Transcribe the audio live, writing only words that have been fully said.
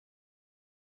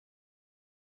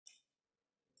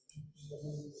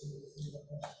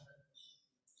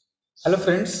Hello,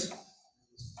 friends.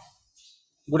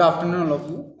 Good afternoon, all of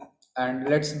you. And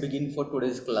let's begin for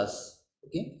today's class.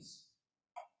 Okay.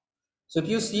 So, if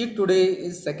you see, today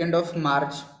is 2nd of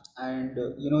March, and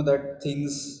you know that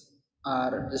things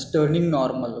are just turning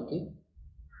normal. Okay.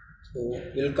 So,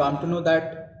 you'll come to know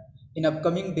that in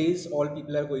upcoming days, all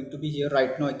people are going to be here.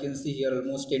 Right now, I can see here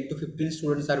almost 10 to 15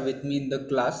 students are with me in the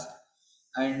class,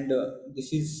 and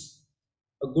this is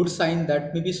a good sign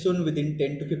that maybe soon within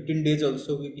 10 to 15 days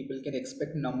also we people can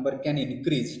expect number can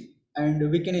increase,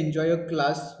 and we can enjoy a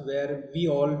class where we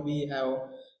have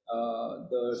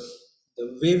the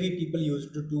way we people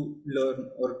used to learn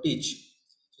or teach.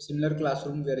 So similar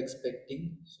classroom we are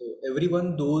expecting, so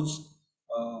everyone those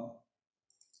uh,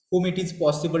 whom it is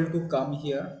possible to come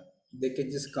here, they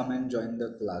can just come and join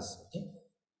the class. Okay,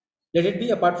 let it be.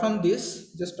 Apart from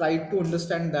this, just try to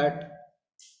understand that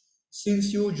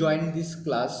since you joined this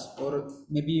class, or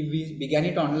maybe we began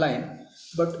it online,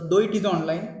 but though it is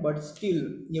online, but still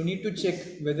you need to check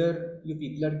whether you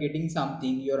people are getting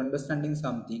something, you're understanding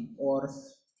something, or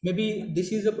maybe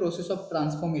this is a process of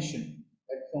transformation.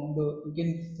 That from the you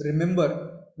can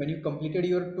remember when you completed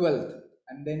your 12th,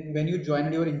 and then when you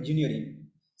joined your engineering,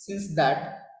 since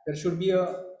that there should be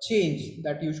a change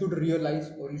that you should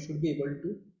realize or you should be able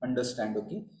to understand.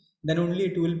 Okay, then only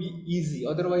it will be easy.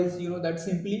 Otherwise, you know that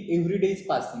simply every day is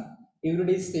passing, every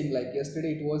day is same, like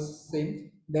yesterday it was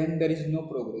same, then there is no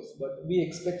progress. But we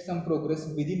expect some progress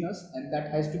within us, and that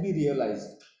has to be realized.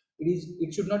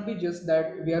 It should not be just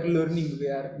that we are learning, we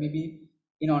are maybe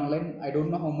in online, I don't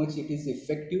know how much it is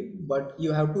effective, but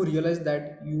you have to realize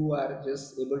that you are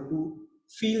just able to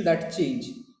feel that change.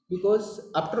 Because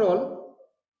after all,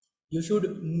 you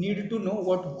should need to know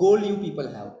what goal you people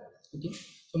have. Okay,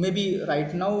 so maybe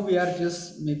right now we are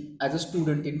just as a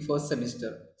student in first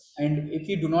semester, and if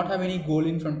we do not have any goal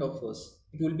in front of us,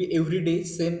 it will be every day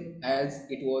same as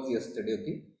it was yesterday.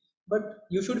 Okay, but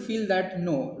you should feel that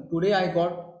no, today I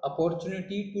got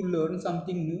opportunity to learn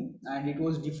something new, and it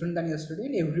was different than yesterday,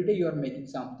 and every day you are making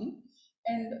something.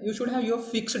 And you should have your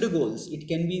fixed goals. It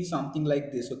can be something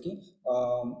like this. Okay,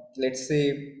 let's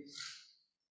say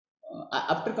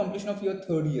after completion of your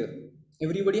third year,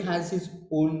 everybody has his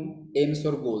own aims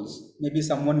or goals. Maybe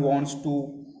someone wants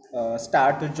to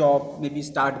start a job, maybe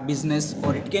start business,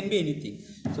 or it can be anything.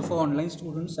 So for online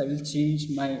students, I will change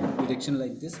my direction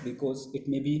like this, because it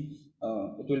may be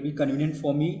it will be convenient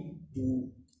for me to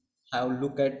have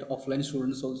look at offline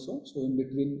students also. So in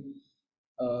between,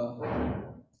 uh,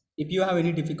 if you have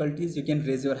any difficulties, you can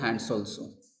raise your hands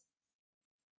also.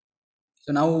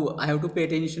 So now I have to pay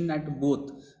attention at both.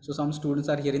 So some students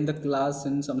are here in the class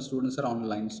and some students are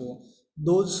online. So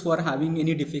those who are having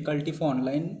any difficulty for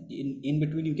online, in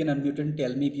between you can unmute and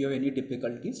tell me if you have any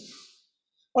difficulties.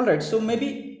 All right, so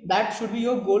maybe that should be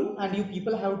your goal, and you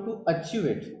people have to achieve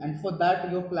it, and for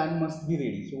that your plan must be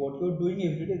ready. So what you're doing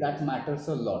every day, that matters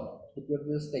a lot. If you're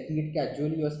just taking it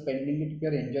casually, you're spending it, if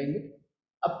you're enjoying it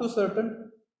up to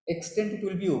certain extent, it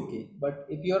will be okay. But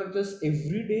if you're just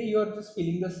every day you're just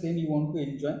feeling the same, you want to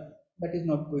enjoy, that is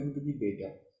not going to be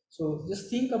better. So just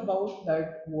think about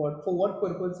that, what for what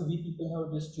purpose we people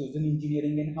have just chosen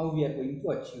engineering and how we are going to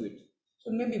achieve it. So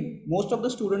maybe most of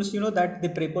the students, you know, that they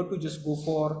prefer to just go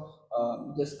for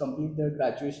just complete their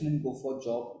graduation and go for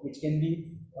job, which can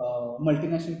be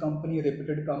multinational company,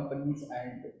 reputed companies,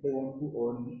 and they want to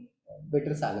earn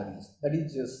better salaries. That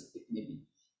is just it maybe.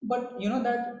 But you know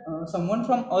that someone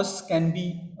from us can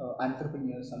be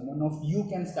entrepreneur, someone of you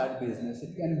can start business,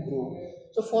 it can grow.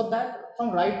 So for that, from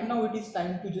right now it is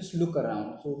time to just look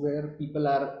around, so where people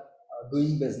are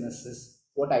doing businesses,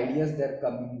 what ideas they're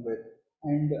coming with,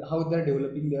 and how they're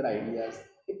developing their ideas.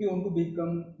 If you want to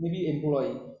become maybe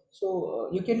employee, so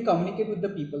you can communicate with the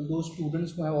people, those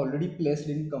students who have already placed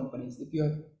in companies. If you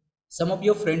have some of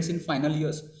your friends in final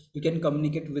years, you can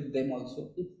communicate with them also.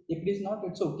 If it is not,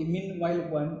 it's okay. Meanwhile,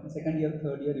 one second year,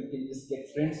 third year, you can just get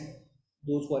friends,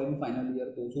 those who are in final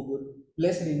year, those who were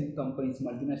placed in companies,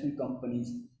 multinational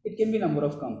companies. It can be number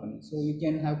of companies, so you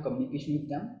can have communication with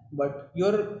them. But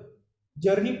your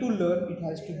journey to learn, it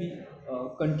has to be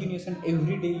continuous, and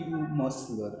every day you must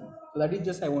learn. So that is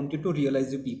just I wanted to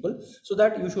realize you people, so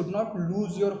that you should not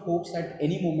lose your hopes at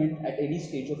any moment, at any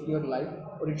stage of your life.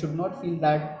 Or it should not feel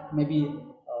that maybe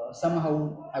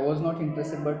somehow I was not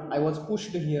interested, but I was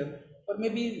pushed here. Or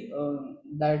maybe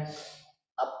that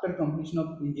after completion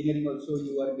of engineering also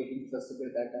you are getting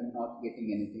frustrated that I'm not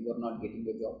getting anything or not getting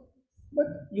a job. But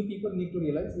you people need to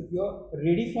realize, if you are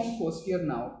ready from first year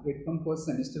now, ready from first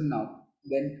semester now,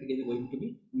 then it is going to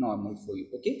be normal for you.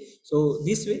 Okay, so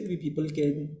this way we people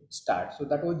can start. So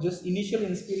that was just initial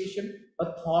inspiration, a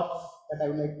thought that I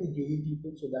would like to give you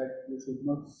people so that you should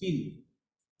not feel,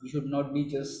 you should not be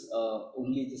just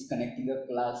only just connecting a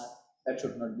class. That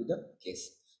should not be the case.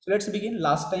 So let's begin.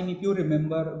 Last time, if you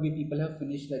remember, we people have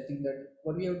finished, I think that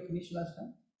what we have finished last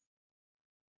time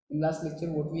in last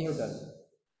lecture, what we have done.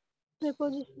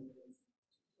 Preposition.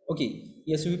 Okay,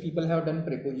 yes, we people have done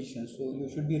prepositions, so you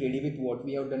should be ready with what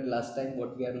we have done last time,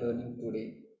 what we are learning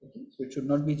today. Okay, so it should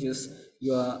not be just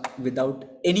you are without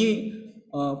any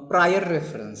prior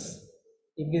reference.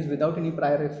 If it is without any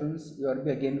prior reference, you are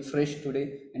be again fresh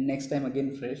today and next time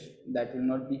again fresh. That will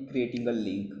not be creating a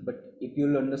link. But if you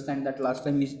will understand that last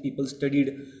time we people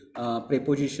studied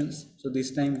prepositions, so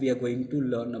this time we are going to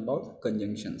learn about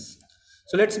conjunctions.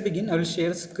 So let's begin. I will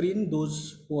share screen.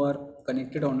 Those who are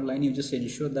connected online, you just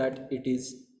ensure that it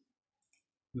is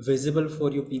visible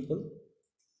for you people.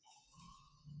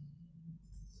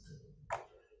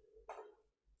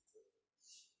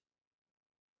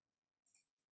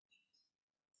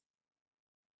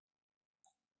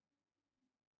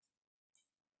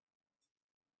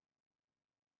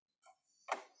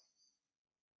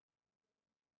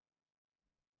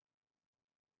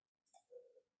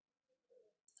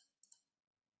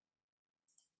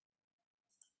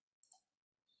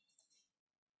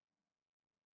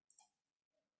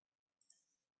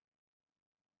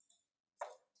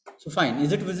 So fine.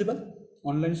 Is it visible?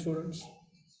 Online students.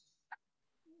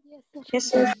 Yes, sir. Yes,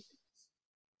 sir.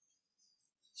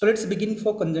 So let's begin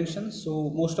for conjunction.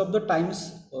 So most of the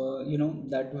times,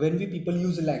 that when we people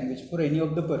use a language for any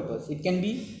of the purpose, it can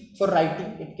be for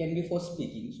writing, it can be for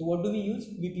speaking. So what do we use?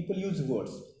 We people use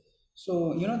words.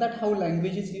 So you know that how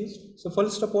language is used. So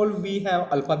first of all, we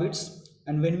have alphabets,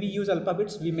 and when we use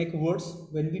alphabets, we make words.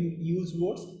 When we use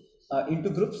words into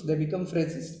groups, they become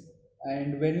phrases.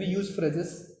 And when we use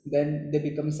phrases, then they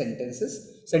become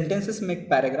sentences make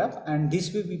paragraph, and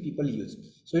this way we people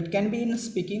use. So it can be in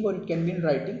speaking or it can be in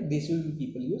writing. This way we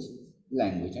people use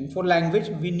language. And for language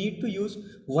we need to use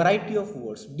variety of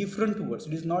words, different words.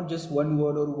 It is not just one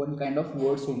word or one kind of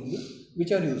words only which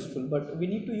are useful, but we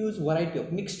need to use variety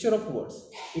of mixture of words.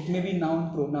 It may be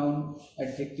noun, pronoun,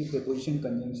 adjective, preposition,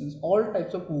 conjunctions, all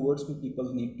types of words we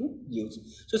people need to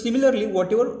use. So similarly,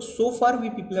 whatever so far we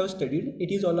people have studied, it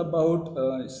is all about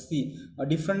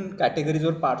different categories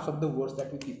or parts of the words that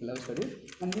we people have studied.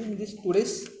 And in this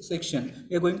today's section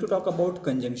we are going to talk about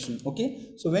conjunction. Okay,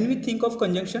 so when we think of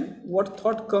conjunction, what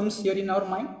thought comes here in our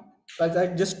mind? As I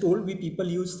just told, we people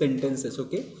use sentences.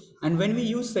 Okay, and when we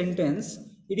use sentence,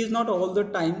 it is not all the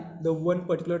time the one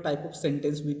particular type of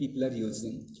sentence we people are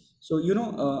using. So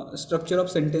structure of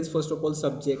sentence, first of all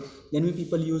subject, then we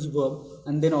people use verb,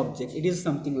 and then object. It is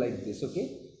something like this.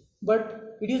 Okay,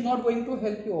 but it is not going to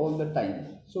help you all the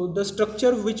time. So the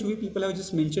structure which we people have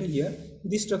just mentioned here,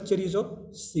 this structure is of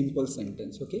simple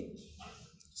sentence. Okay,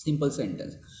 simple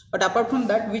sentence. But apart from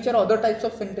that, which are other types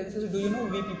of sentences do you know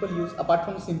we people use apart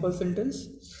from simple sentence?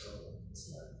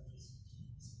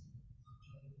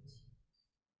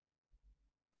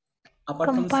 Apart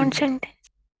from Compound simple. sentence.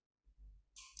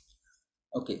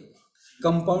 Okay,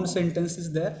 compound sentence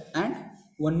is there, and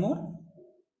one more,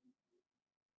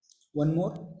 one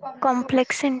more.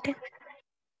 Complex sentence.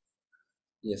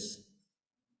 Yes,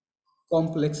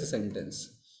 complex sentence.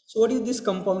 So what is this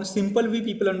compound? Simple we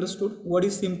people understood. What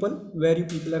is simple? Where you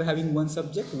people are having one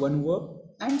subject, one verb,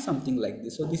 and something like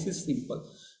this. So this is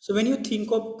simple. So when you think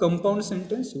of compound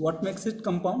sentence, what makes it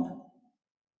compound?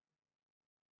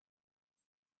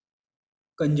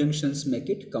 Conjunctions make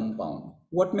it compound.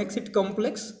 What makes it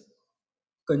complex?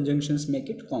 Conjunctions make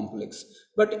it complex.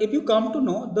 But if you come to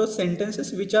know the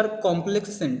sentences which are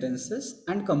complex sentences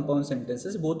and compound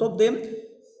sentences, both of them,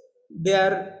 they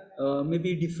are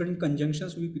maybe different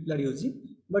conjunctions we people are using.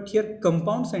 But here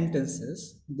compound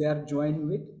sentences, they are joined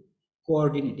with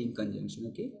coordinating conjunction.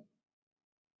 Okay,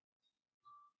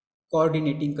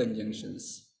 coordinating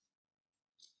conjunctions.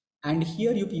 And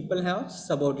here you people have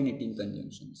subordinating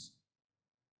conjunctions.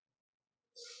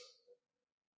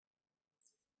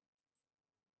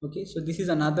 Okay, so this is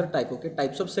another type. Okay,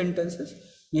 types of sentences.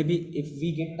 Maybe if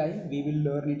we get time, we will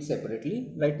learn it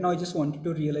separately. Right now I just wanted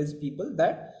to realize people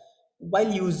that while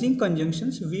using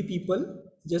conjunctions, we people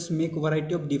just make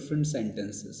variety of different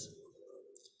sentences,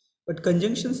 but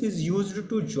conjunctions is used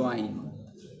to join.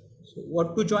 So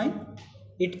what to join?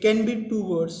 It can be two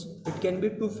words, it can be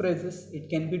two phrases, it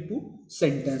can be two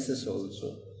sentences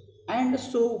also. And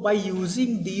so by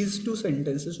using these two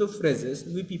sentences or phrases,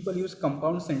 we people use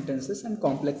compound sentences and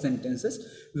complex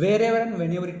sentences wherever and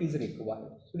whenever it is required.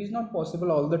 So it is not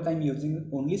possible all the time using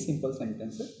only simple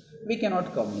sentences. We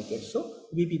cannot communicate. So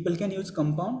we people can use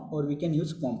compound or we can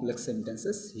use complex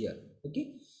sentences here.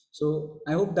 Okay, So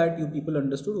I hope that you people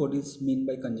understood what is mean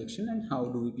by conjunction and how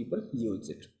do we people use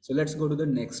it. So let's go to the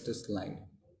next slide.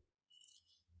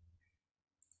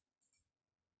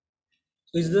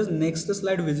 So is the next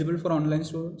slide visible for online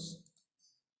students?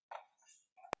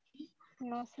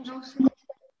 No, sir.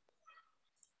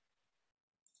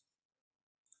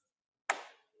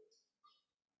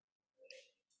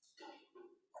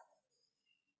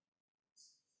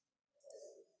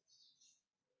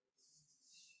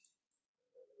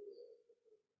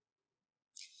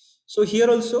 So here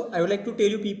also I would like to tell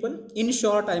you people, in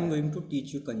short, I am going to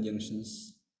teach you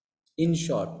conjunctions. In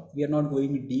short, we are not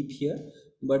going deep here,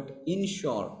 but in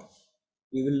short,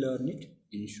 we will learn it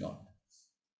in short.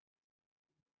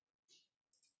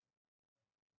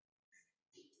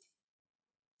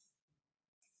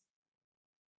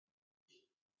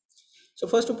 So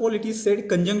first of all, it is said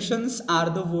conjunctions are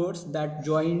the words that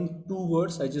join two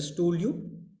words. I just told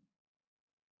you.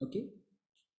 Okay.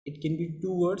 It can be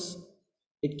two words.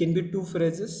 It can be two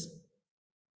phrases,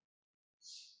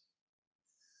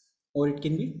 or it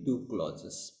can be two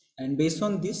clauses, and based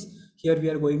on this, here we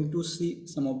are going to see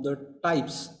some of the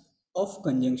types of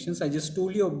conjunctions. I just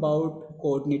told you about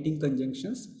coordinating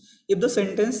conjunctions. If the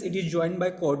sentence it is joined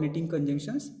by coordinating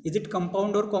conjunctions, is it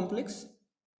compound or complex?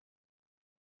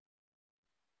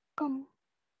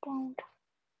 Compound.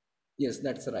 Yes,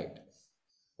 that's right.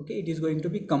 Okay, it is going to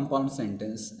be compound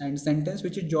sentence, and sentence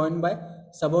which is joined by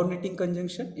subordinating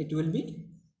conjunction, it will be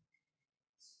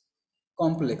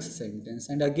complex sentence.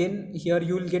 And again, here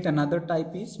you will get another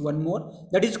type is one more,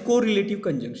 that is correlative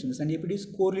conjunctions. And if it is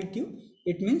correlative,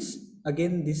 it means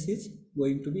again this is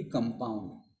going to be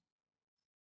compound.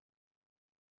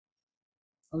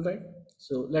 All right,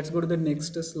 so let's go to the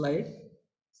next slide.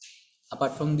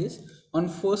 Apart from this, on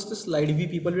first slide we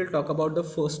people will talk about the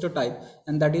first type,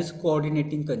 and that is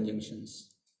coordinating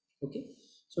conjunctions. Okay,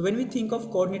 so when we think of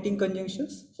coordinating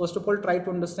conjunctions, first of all try to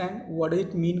understand what does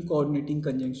it mean. Coordinating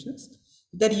conjunctions,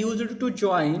 they're used to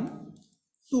join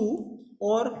two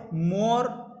or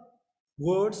more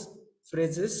words,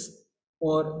 phrases,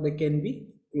 or they can be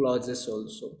clauses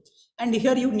also. And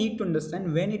here you need to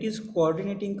understand, when it is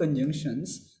coordinating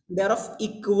conjunctions, they are of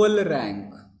equal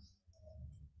rank.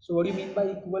 So what do you mean by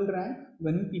equal rank?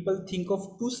 When people think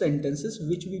of two sentences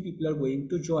which we people are going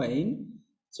to join,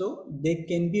 so they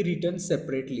can be written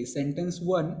separately. Sentence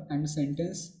 1 and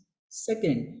sentence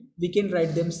 2, we can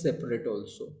write them separate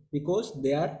also because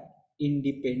they are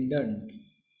independent.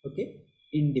 Okay,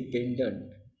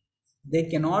 independent. They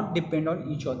cannot depend on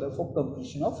each other for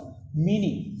completion of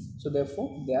meaning. So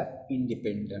therefore they are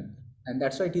independent. And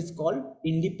that's why it is called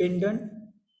independent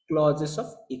clauses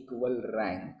of equal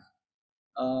rank.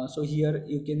 So here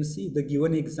you can see the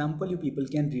given example, you people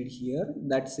can read here,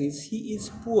 that says he is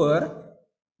poor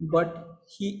but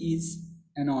he is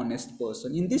an honest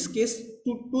person. In this case,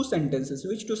 two sentences.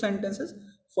 Which two sentences?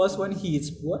 First one, he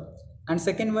is poor, and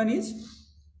second one is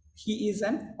he is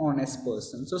an honest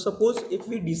person. So suppose if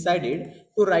we decided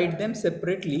to write them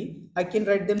separately, I can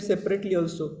write them separately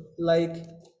also, like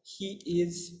he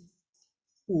is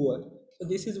poor. So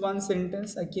this is one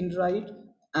sentence I can write,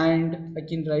 and I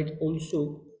can write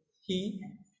also he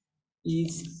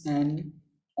is an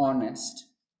honest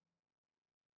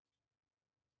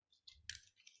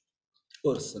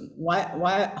person.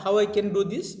 Why how I can do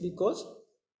this? Because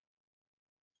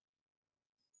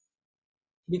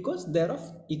they are of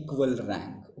equal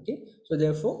rank. Okay, so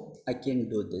therefore I can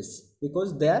do this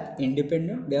because they are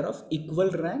independent, they are of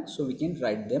equal rank, so we can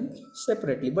write them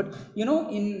separately. But you know,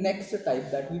 in next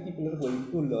type that we people are going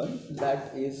to learn,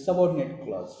 that is subordinate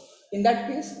clause. In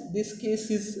that case, this case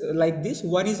is like this: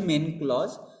 one is main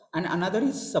clause and another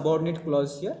is subordinate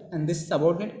clause here, and this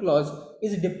subordinate clause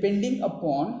is depending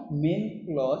upon main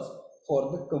clause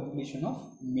for the completion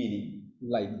of meaning,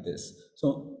 like this.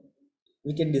 So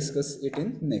we can discuss it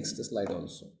in next slide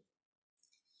also.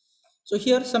 So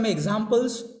here some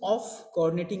examples of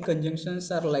coordinating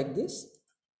conjunctions are like this: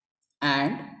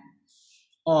 and,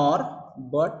 or,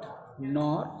 but,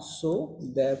 nor, so,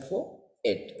 therefore,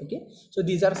 it. Okay, so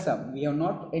these are some. We have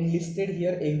not enlisted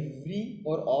here every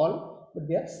or all, but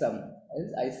there are some.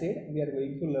 As I said, we are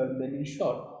going to learn them in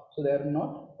short, so they are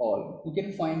not all. You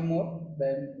can find more,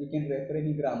 then you can refer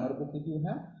any grammar book if you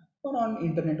have, or on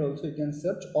internet also you can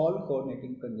search all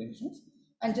coordinating conjunctions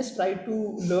and just try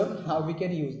to learn how we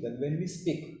can use them when we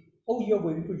speak. How you are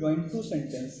going to join two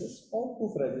sentences or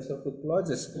two phrases or two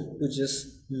clauses to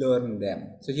just learn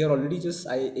them. So here already just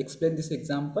I explained this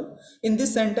example. In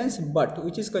this sentence, but,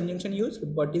 which is conjunction used,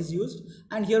 but is used,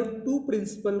 and here two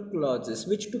principal clauses.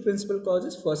 Which two principal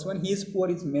clauses? First one, he is poor,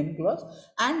 is main clause,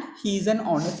 and he is an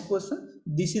honest person.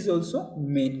 this is also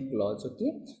main clause.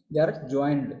 Okay, they are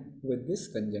joined with this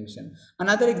conjunction.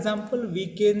 Another example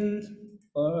we can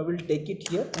will take it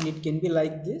here, and it can be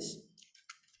like this: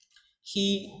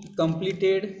 he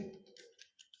completed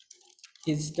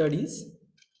his studies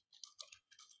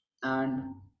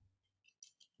and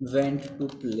went to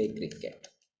play cricket.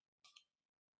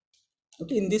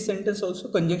 Okay, in this sentence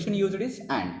also conjunction used is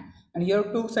and here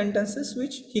are two sentences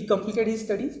which he completed his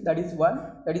studies, that is one,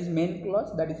 that is main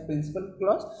clause, that is principal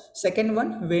clause. Second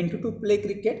one, went to play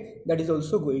cricket, that is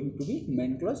also going to be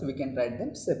main clause. We can write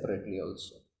them separately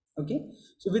also. Okay,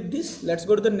 so with this let's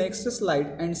go to the next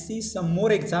slide and see some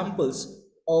more examples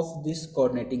of these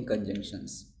coordinating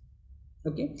conjunctions.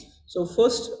 Okay, so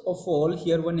first of all,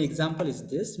 here one example is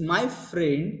this: my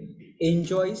friend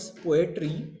enjoys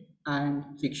poetry and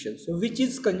fiction. So which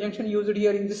is conjunction used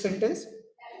here in this sentence?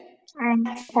 And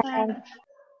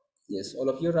Yes, all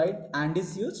of you right. And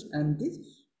is used, and these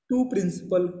two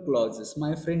principal clauses: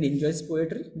 my friend enjoys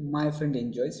poetry, my friend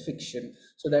enjoys fiction.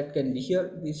 So that can be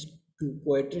here, these two,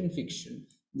 poetry and fiction,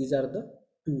 these are the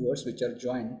two words which are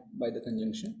joined by the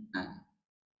conjunction and.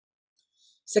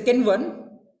 Second one,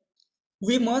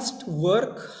 we must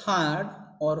work hard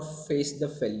or face the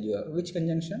failure. Which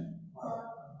conjunction?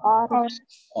 or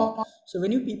Or. So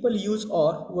when you people use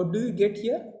or, what do you get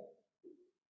here?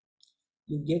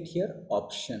 You get here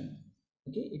option.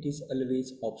 Okay, it is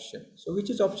always option. So which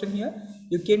is option here?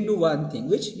 You can do one thing,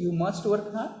 which you must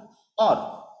work hard,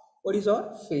 or what is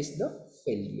or? Face the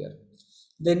failure.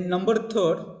 Then number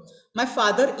third, my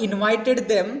father invited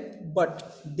them,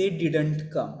 but they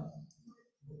didn't come.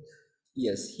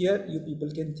 Yes, here you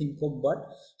people can think of but.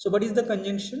 So what is the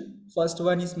conjunction? First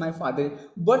one is my father.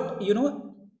 But you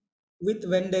know, with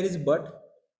when there is but,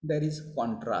 there is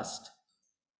contrast.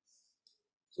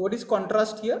 So what is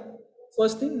contrast here?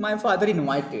 First thing, my father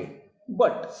invited.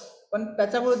 But पण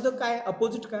त्याच्याबरोबर काय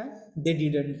opposite काय? They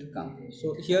didn't come.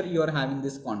 So here you are having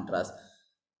this contrast.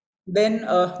 Then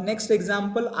next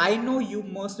example, I know you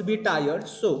must be tired,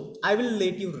 so I will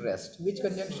let you rest. Which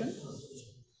conjunction?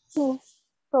 so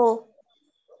So,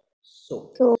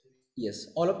 So, so yes,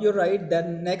 all of you right.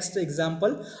 Then next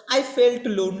example, I felt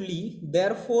lonely,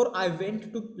 therefore I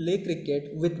went to play cricket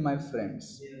with my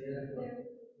friends.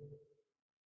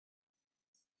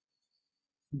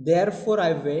 Therefore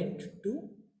I went to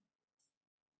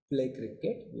play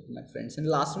cricket with my friends. And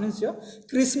last one is here,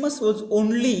 Christmas was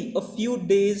only a few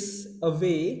days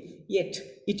away, yet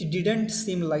it didn't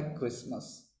seem like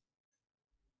Christmas.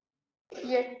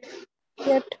 yet,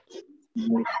 yet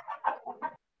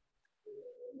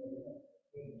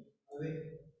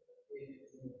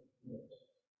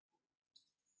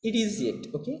It is yet,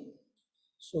 okay?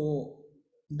 So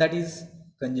that is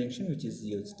conjunction which is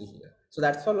used here. So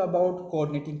that's all about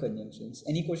coordinating conjunctions.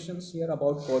 Any questions here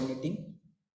about coordinating?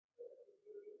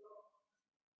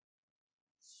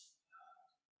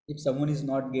 If someone is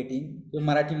not getting, तो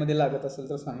मराठी मध्ये लागत असेल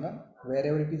तर सांगा.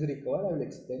 Wherever it is required, I will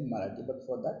explain Marathi. But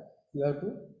for that, you have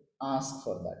to ask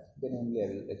for that. Then only I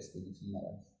will explain it in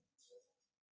Marathi.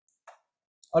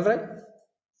 All right.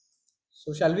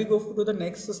 So shall we go to the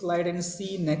next slide and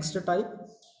see next type?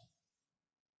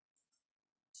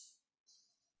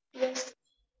 yes,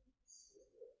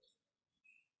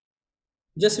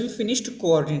 Just we finished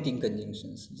coordinating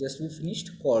conjunctions. Just we finished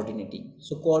coordinating.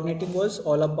 So coordinating was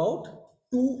all about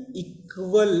two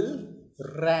equal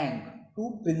rank,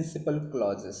 two principal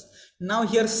clauses. Now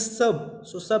here sub.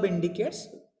 So sub indicates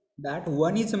that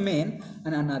one is main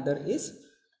and another is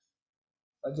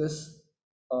just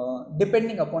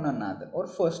depending upon another, or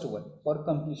first one for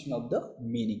completion of the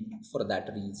meaning. For that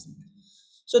reason,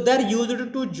 so they're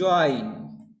used to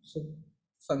join. So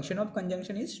function of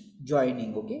conjunction is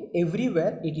joining. Okay,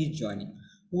 everywhere it is joining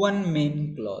one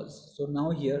main clause. So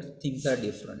now here things are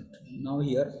different. Now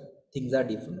here things are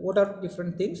different. What are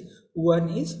different things? One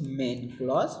is main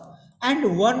clause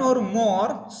and one or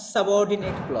more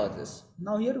subordinate clauses.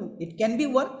 Now here it can be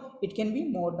one, it can be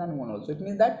more than one also. It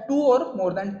means that two or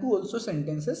more than two also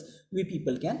sentences we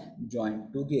people can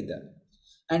join together.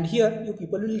 And here you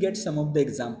people will get some of the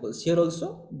examples. Here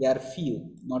also there are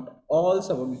few, not all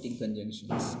subordinating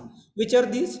conjunctions. Which are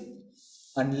these?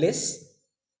 Unless,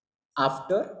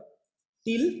 after,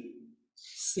 till,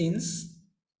 since,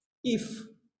 if,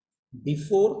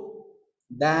 before,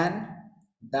 than,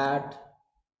 that,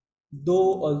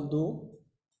 though, although,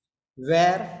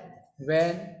 where,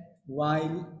 when,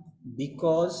 while,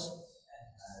 because,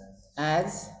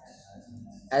 as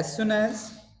soon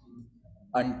as,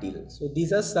 until. So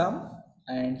these are some,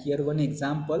 and here one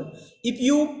example: if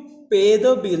you pay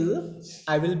the bill,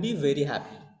 I will be very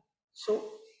happy. So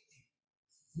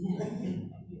who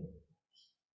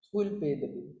will pay the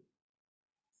bill?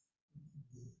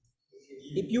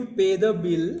 if you pay the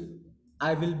bill,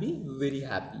 I will be very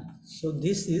happy. So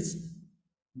this is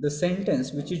the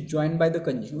sentence which is joined by the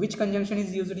conjunction. Which conjunction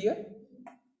is used here?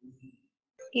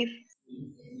 If.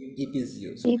 If is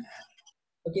used. If.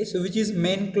 Okay, so which is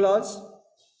main clause?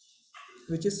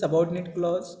 Which is subordinate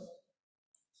clause?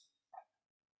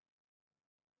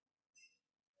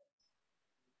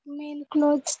 Main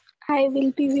clothes. I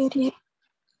will be very.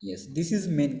 Yes, this is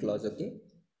main clause. Okay,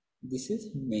 this is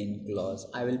main clause.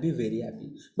 I will be very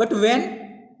happy. But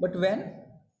when? But when?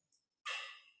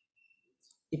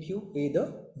 If you pay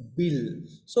the bill.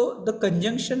 So the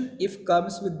conjunction if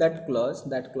comes with that clause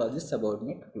is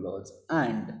subordinate clause,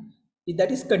 and if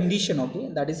that is condition.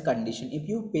 Okay, that is condition. If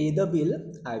you pay the bill,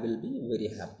 I will be very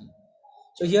happy.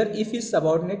 So here if is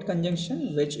subordinate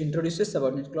conjunction which introduces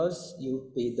subordinate clause,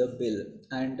 you pay the bill.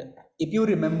 And if you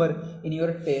remember in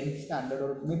your 10th standard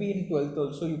or maybe in 12th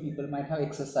also, you people might have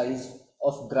exercise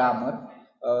of grammar,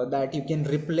 that you can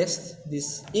replace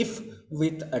this if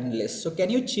with unless. So can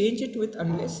you change it with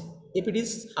unless? If it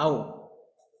is, how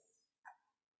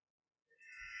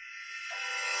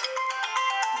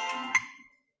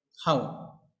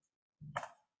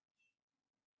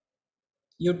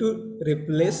you to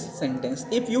replace sentence?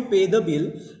 If you pay the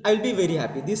bill, I'll be very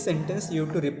happy. This sentence you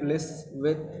have to replace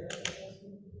with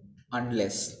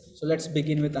unless. So let's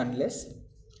begin with unless.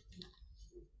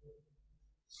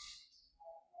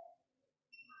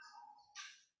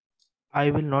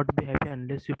 I will not be happy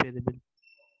unless you pay the bill.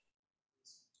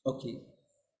 Okay,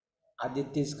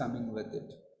 Aditya is coming with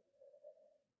it.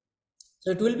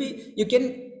 So it will be, you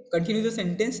can continue the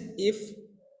sentence if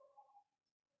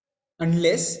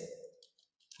unless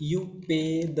you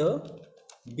pay the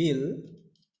bill.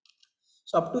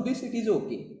 So up to this it is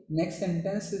okay. Next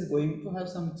sentence is going to have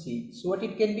some change. So what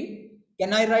it can be?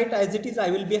 Can I write as it is, I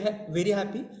will be very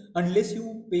happy unless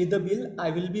you pay the bill,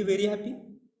 I will be very happy?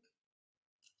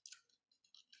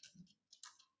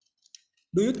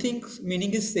 Do you think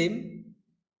meaning is same?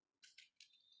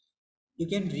 You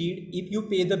can read, if you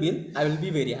pay the bill, I will be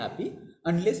very happy.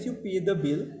 Unless you pay the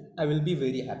bill, I will be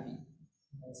very happy.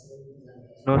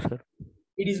 No, sir.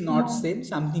 It is not same,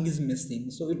 something is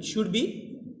missing. So it should be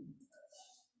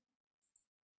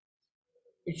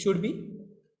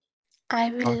I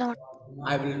will Not. not.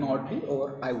 I will not be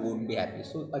or I won't be happy.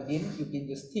 So again you can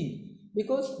just think,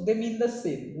 because they mean the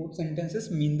same. Both sentences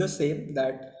mean the same,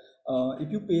 that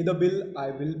if you pay the bill,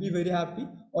 I will be very happy,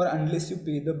 or unless you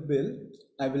pay the bill,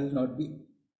 I will not be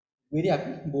very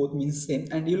happy. Both means same,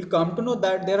 and you'll come to know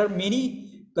that there are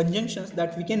many conjunctions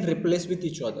that we can replace with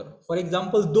each other. For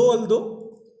example, though, although,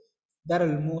 they're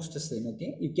almost the same.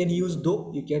 Okay, you can use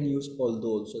though, you can use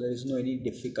although also, there is no any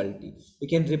difficulty. You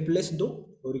can replace though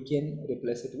or you can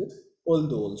replace it with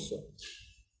although also.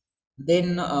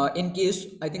 Then in case,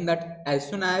 I think that as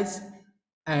soon as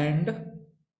and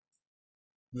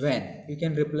when, you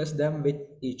can replace them with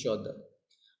each other.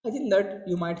 I think that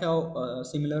you might have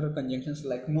similar conjunctions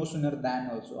like no sooner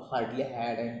than also, hardly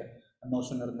had, and no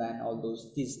sooner than, all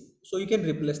those these. So you can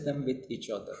replace them with each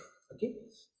other. Okay,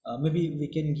 maybe we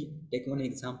can take one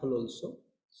example also.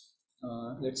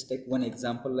 Let's take one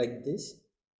example like this.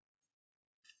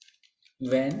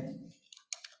 When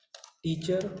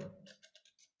teacher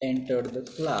entered the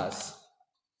class,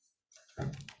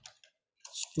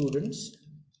 students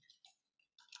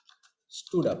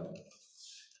stood up.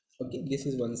 Okay, this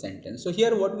is one sentence. So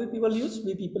here what we people use?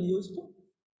 We people used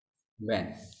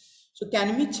when. So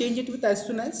can we change it with as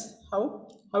soon as? How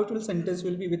it will sentence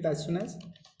will be with as soon as?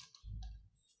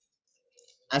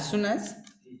 As soon as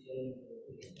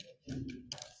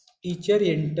teacher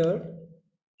entered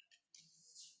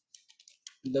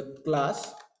the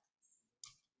class,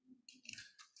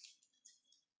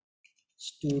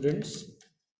 students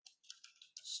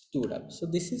stood up. So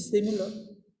this is similar,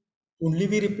 only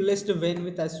we replaced when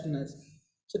with as soon as.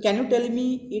 So can you tell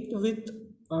me it with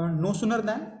no sooner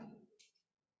than?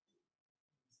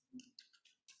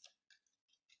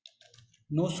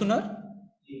 No sooner.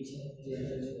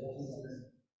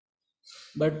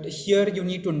 But here you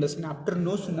need to understand, after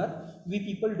no sooner, we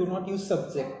people do not use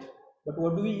subject, but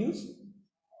what do we use?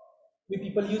 We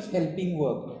people use helping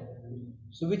verb.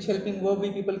 So which helping verb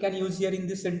we people can use here in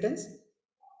this sentence?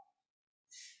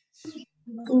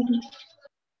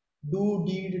 Do,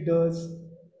 did, does.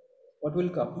 What will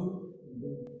come?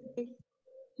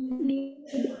 Did.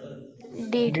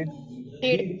 Did.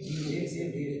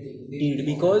 Did,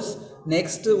 because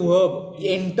next verb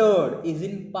entered is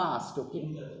in past.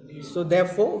 Okay, so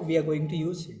therefore we are going to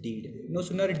use did. No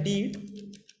sooner did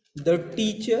the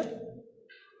teacher,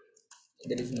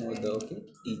 there is no the, okay,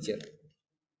 teacher.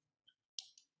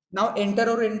 Now enter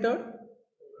or entered?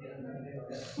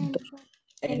 Enter.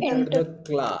 entered the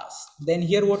class. Then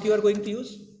here what you are going to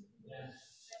use?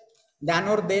 Than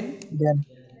or then?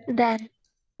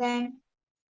 Then.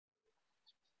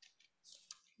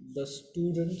 The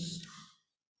students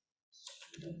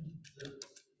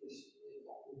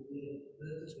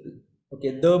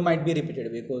okay, the might be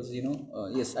repeated because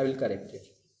yes, I will correct it.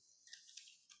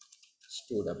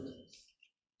 Stood up.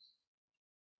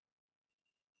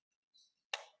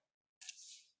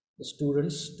 The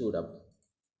students stood up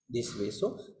this way.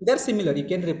 So they're similar, you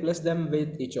can replace them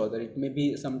with each other. It may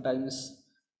be sometimes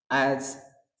as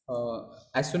uh,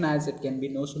 as soon as, it can be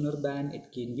no sooner than,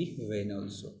 it can be when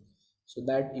also, so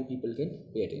that you people can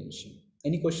pay attention.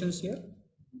 Any questions here?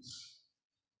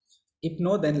 If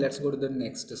no, then let's go to the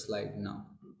next slide now.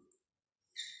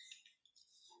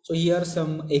 So here are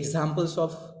some examples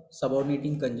of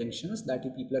subordinating conjunctions that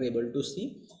you people are able to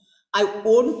see. I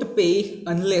won't pay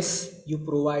unless you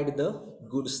provide the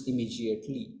goods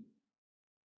immediately.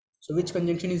 So which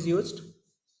conjunction is used?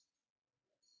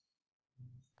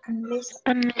 Unless.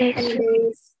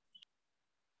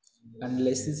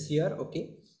 Unless is here.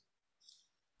 Okay.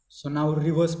 So now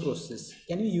reverse process.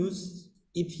 Can you use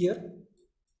if here?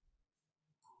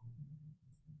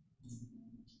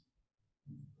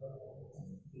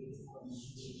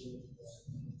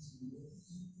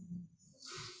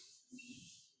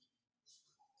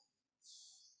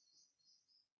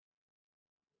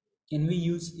 Can we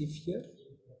use if here?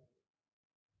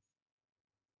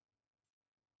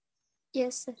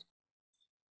 Yes, sir.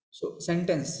 So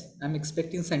sentence. I'm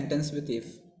expecting sentence with if.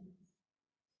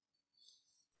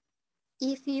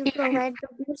 If you provide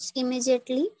the goods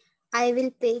immediately, I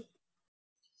will pay.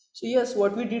 So yes,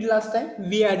 what we did last time,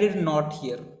 we added not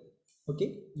here.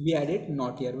 Okay, we added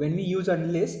not here. When we use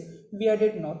unless, we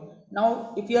added not.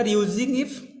 Now, if you are using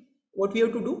if, what we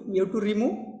have to do? We have to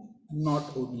remove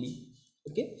not only.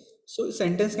 Okay, so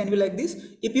sentence can be like this: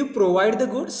 if you provide the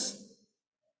goods,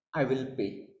 I will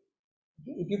pay.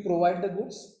 Okay? If you provide the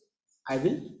goods, I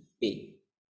will pay.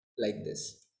 Like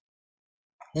this.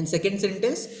 Then second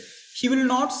sentence, he will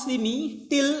not see me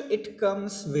till it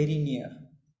comes very near.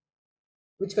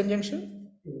 Which conjunction?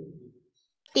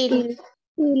 Till.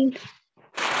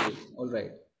 All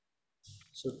right.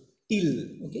 So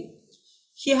till, okay.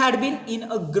 He had been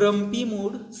in a grumpy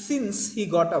mood since he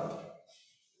got up.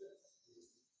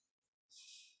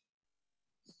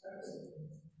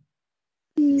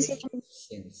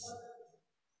 Since.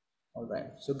 All right.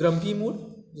 So grumpy mood,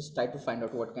 just try to find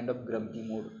out what kind of grumpy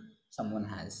mood someone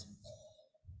has.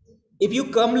 If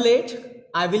you come late,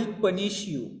 I will punish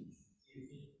you.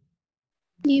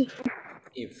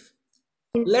 If.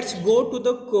 Let's go to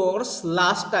the course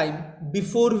last time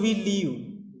before we leave.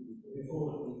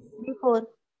 Before.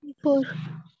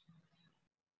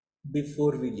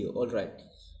 Before we leave. All right.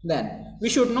 Then we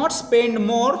should not spend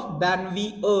more than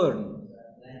we earn.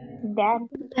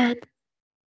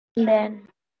 Then.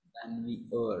 Than we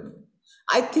earn.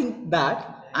 I think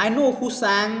that I know who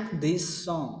sang this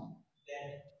song.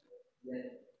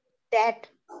 That.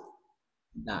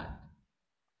 That.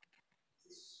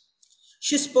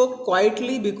 She spoke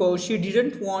quietly because she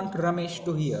didn't want Ramesh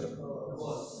to hear.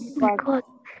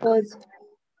 Because.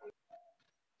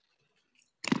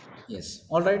 Yes.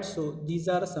 All right. So these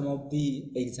are some of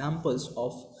the examples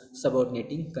of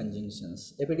subordinating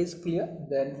conjunctions. If it is clear,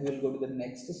 then we will go to the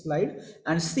next slide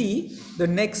and see the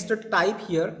next type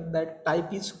here. That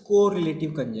type is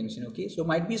correlative conjunction. Okay. So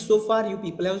might be so far you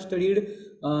people have studied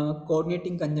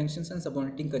coordinating conjunctions and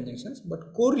subordinating conjunctions,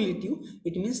 but correlative,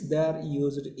 it means they are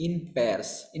used in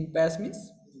pairs. In pairs means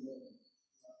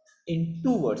in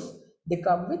two words. They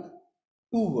come with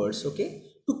two words. Okay,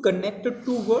 to connect the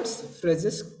two words,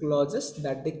 phrases, clauses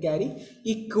that they carry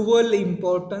equal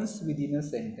importance within a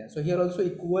sentence. So here also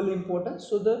equal importance.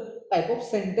 So the type of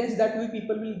sentence that we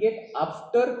people will get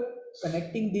after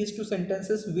connecting these two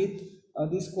sentences with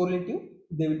this correlative,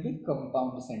 they will be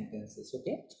compound sentences.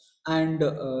 Okay, and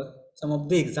some of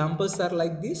the examples are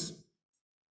like this.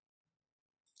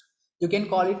 You can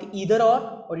call it either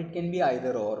or it can be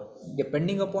either or,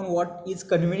 depending upon what is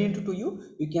convenient to you.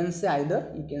 You can say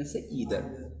either, you can say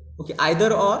either. Okay,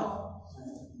 either or,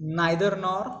 neither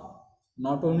nor,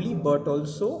 not only but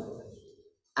also,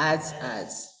 as,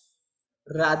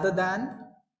 rather than,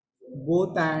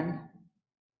 both and,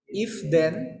 if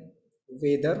then,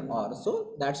 whether or.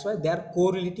 So that's why they are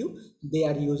correlative, they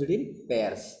are used in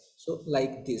pairs. So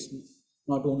like this,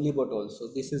 not only but also,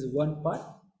 this is one part,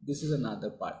 this is another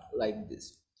part, like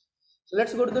this. So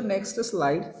let's go to the next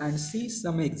slide and see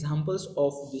some examples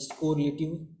of these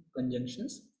correlative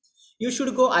conjunctions. You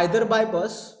should go either by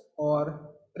bus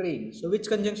or train. So which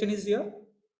conjunction is here?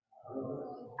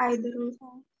 Either.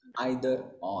 either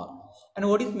or. And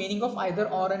what is meaning of either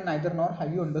or and neither nor?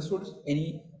 Have you understood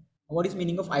any? What is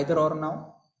meaning of either or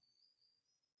now?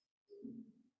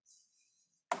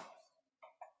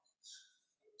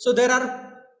 So there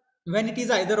are, when it is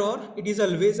either or, it is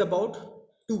always about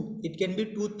two. It can be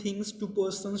two things, two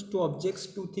persons, two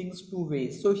objects, two things, two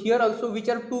ways. So here also, which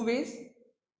are two ways?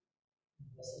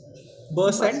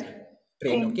 Bus Bus. and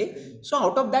train. Okay, so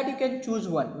out of that you can choose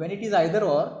one. When it is either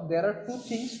or, there are two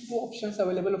things, two options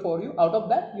available for you. Out of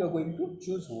that you are going to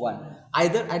choose one,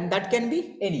 either, and that can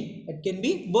be any. It can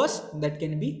be bus, that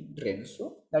can be train.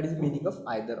 So that is meaning of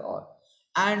either or.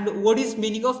 And what is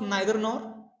meaning of neither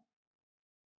nor?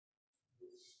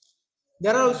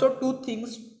 There are also two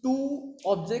things, two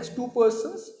objects, two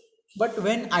persons. But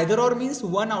when either or means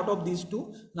one out of these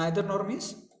two, neither nor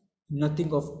means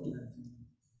nothing of two.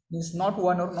 Means not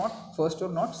one or not first or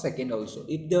not second also.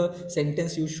 If the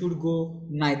sentence you should go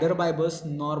neither by bus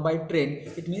nor by train,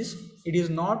 it means it is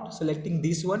not selecting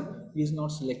this one, it is not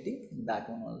selecting that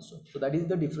one also. So that is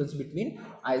the difference between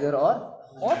either or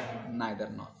neither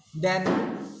nor.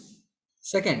 Then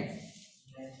second,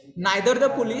 neither the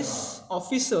police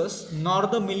officers nor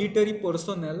the military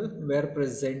personnel were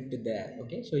present there.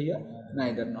 Okay, so here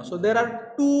neither nor. So there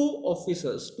are two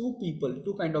officers, two people,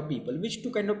 two kind of people. Which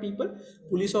two kind of people?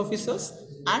 Police officers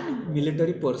and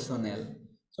military personnel.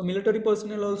 So military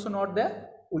personnel also not there,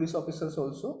 police officers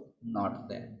also not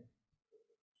there.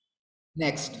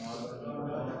 Next,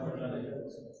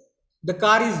 the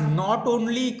car is not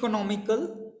only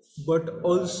economical but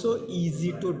also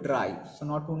easy to drive. So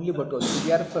not only but also,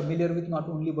 we are familiar with not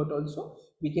only but also.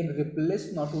 We can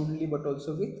replace not only but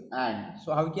also with and.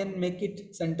 So how we can make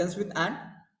it sentence with and?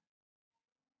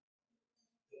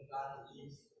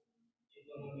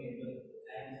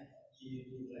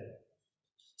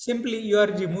 Simply you are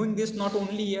removing this not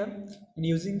only here and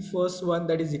using first one,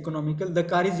 that is economical. The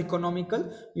car is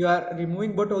economical, you are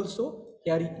removing but also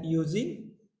here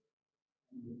using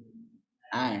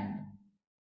and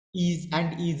is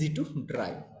and easy to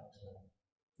drive.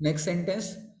 Next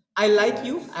sentence, I like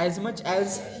you as much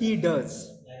as he does.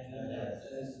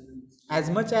 As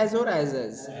much as or as?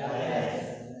 As.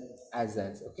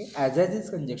 Okay, as is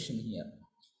conjunction here.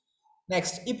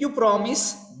 Next, if you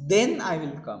promise, then I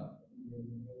will come.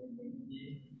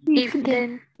 If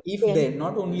then. If then,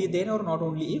 not only then or not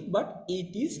only if, but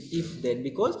it is if then,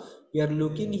 because we are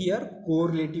looking here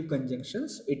correlative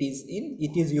conjunctions. It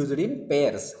is used in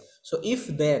pairs. So if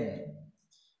then.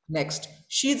 Next,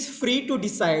 she is free to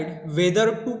decide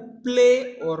whether to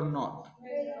play or not.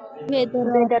 Whether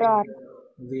or. Whether or.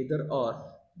 Whether or,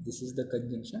 this is the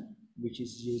conjunction which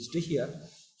is used here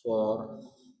for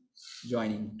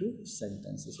joining two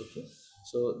sentences. Okay,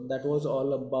 so that was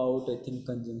all about, I think,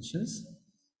 conjunctions.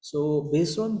 So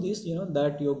based on this,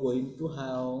 that you're going to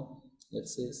have,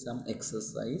 let's say, some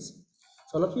exercise.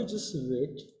 So all of you just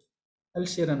wait, I'll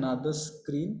share another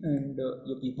screen and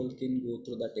you people can go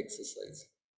through that exercise.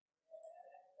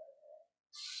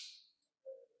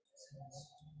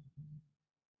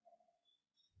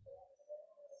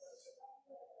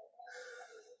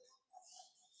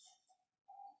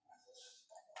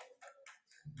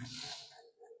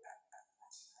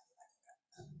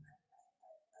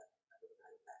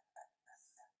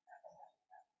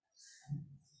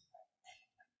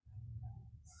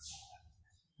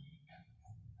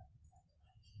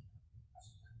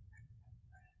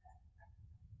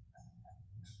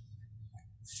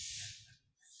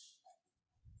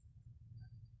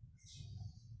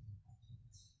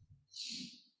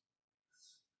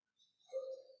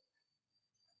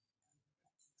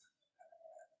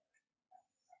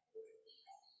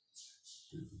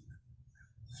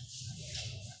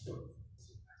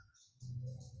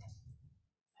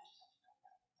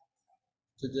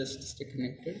 So just stay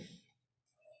connected.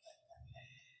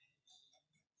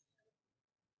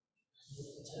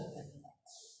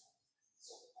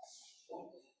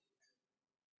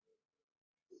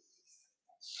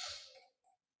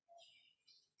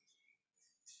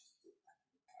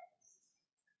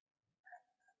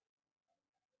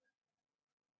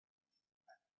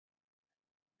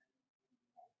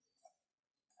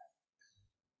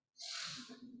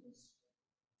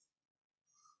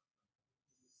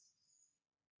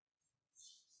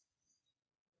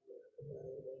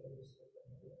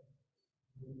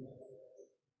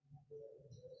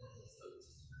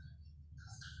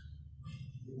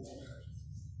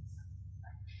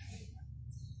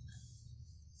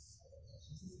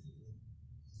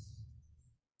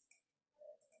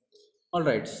 All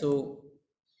right, so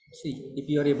see if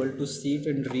you are able to see it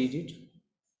and read it.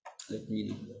 Let me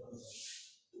read.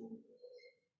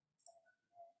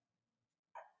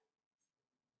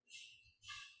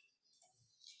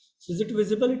 Is it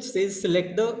visible? It says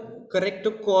select the correct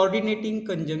coordinating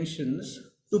conjunctions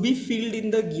to be filled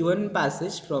in the given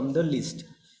passage from the list.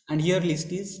 And here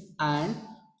list is and,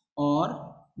 or,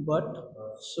 but,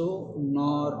 so,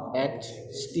 nor, at,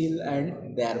 still,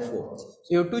 and therefore. So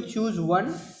you have to choose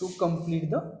one to complete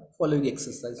the following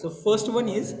exercise. So first one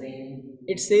is,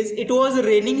 it says it was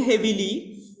raining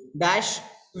heavily, dash,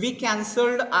 we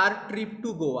cancelled our trip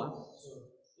to Goa.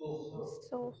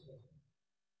 So.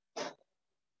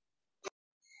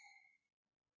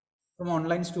 From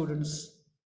online students.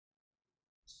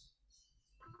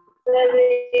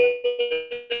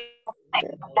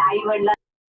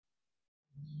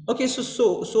 Okay,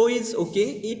 so is okay.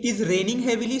 It is raining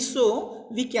heavily, so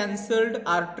we cancelled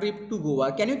our trip to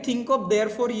Goa. Can you think of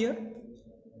therefore here?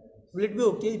 Will it be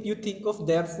okay if you think of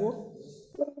therefore?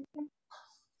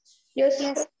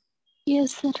 Yes.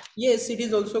 Yes, sir. Yes, it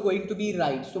is also going to be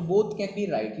right. So both can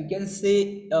be right. You can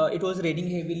say it was raining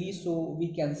heavily, so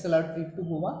we cancel our trip to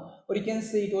Goa, or you can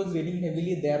say it was raining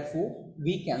heavily, therefore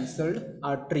we cancelled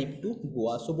our trip to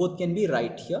Goa. So both can be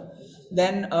right here.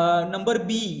 Then number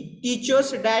B,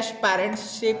 teachers dash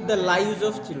parents shape the lives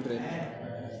of children.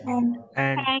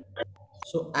 And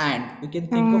So and you can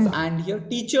think of and here,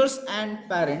 teachers and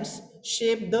parents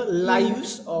shape the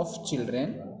lives of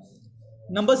children.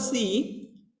 Number C,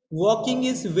 walking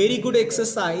is very good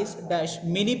exercise dash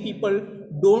many people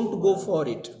don't go for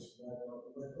it.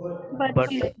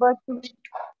 but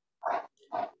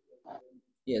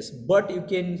Yes, but you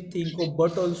can think of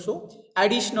but also.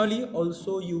 Additionally,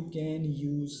 also you can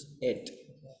use it.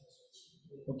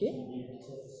 Okay.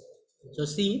 So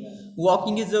see,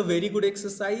 walking is a very good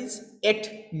exercise.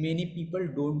 Yet many people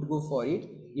don't go for it.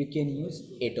 You can use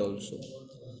it also.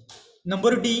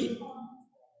 Number D,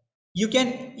 you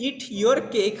can eat your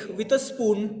cake with a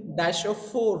spoon dash of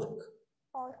fork.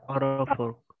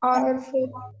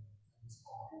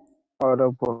 or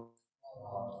a fork.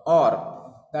 Or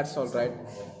that's all right.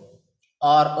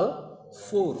 Or a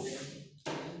fork.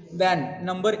 Then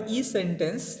number E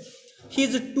sentence.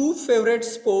 His two favorite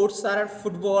sports are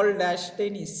football dash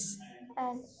tennis.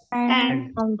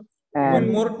 And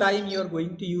One more time you are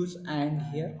going to use and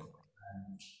here.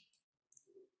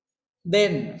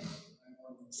 Then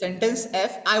sentence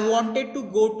F, I wanted to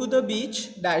go to the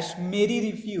beach dash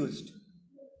Mary refused.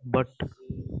 but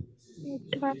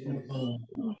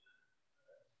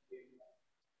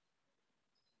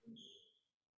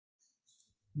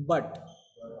But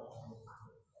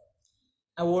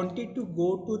I wanted to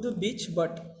go to the beach,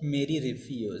 but Mary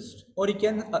refused. Or you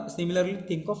can similarly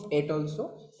think of it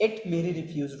also. It Mary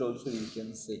refused also you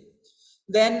can say.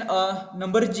 Then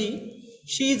number G,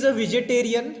 she is a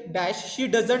vegetarian dash she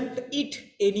doesn't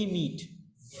eat any meat.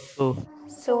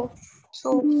 so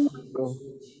So.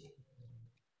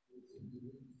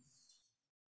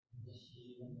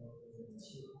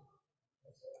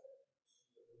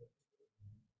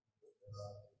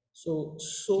 So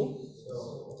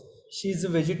she is a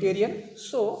vegetarian,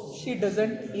 so she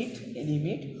doesn't eat any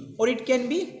meat. Or it can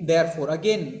be therefore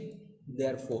again.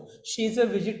 Therefore, she is a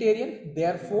vegetarian,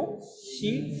 therefore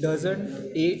she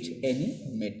doesn't eat any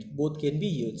meat. Both can be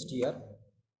used here.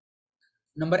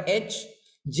 Number H,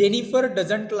 Jennifer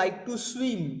doesn't like to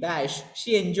swim dash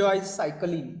she enjoys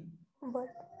cycling.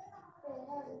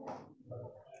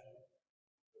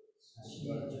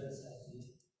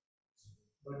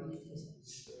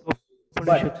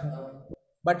 Punishuk.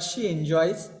 But she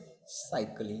enjoys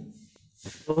cycling.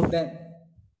 So Then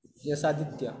yes,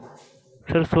 Aditya.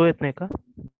 sir, so येत नाही का?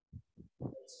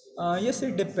 Yes,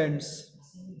 it depends.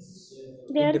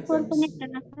 It Therefore, पण depends.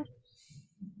 येतं ना sir?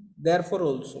 Therefore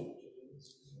also,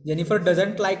 Jennifer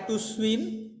doesn't like to swim,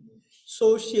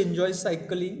 so she enjoys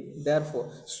cycling.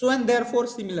 Therefore, so and therefore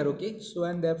similar. Okay, so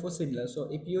and therefore similar. So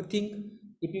if you think,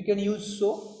 if you can use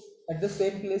so at the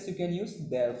same place, you can use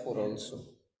therefore also.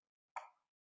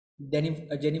 Then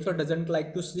if Jennifer doesn't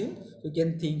like to swim, you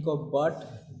can think of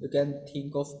but, you can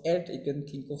think of it, you can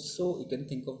think of so, you can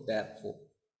think of therefore.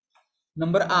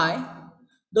 Number I,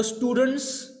 the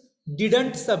students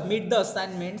didn't submit the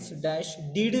assignments dash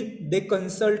did they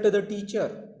consult the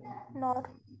teacher.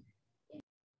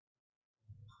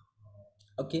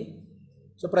 Okay,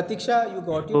 so Pratiksha, you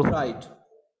got So it right.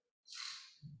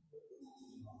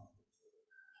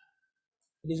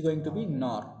 It is going to be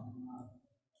nor.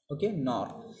 Okay,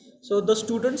 nor. So the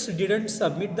students didn't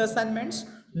submit the assignments,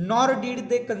 nor did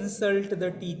they consult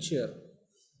the teacher.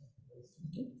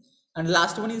 Okay. And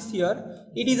last one is here,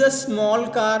 it is a small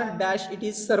car dash it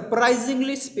is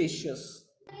surprisingly spacious.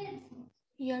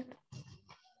 Yet.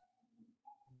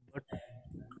 but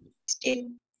Still.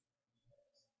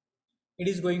 It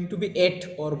is going to be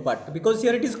et or but, because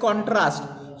here it is contrast.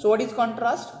 So what is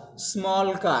contrast?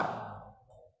 small car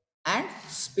and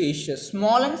spacious.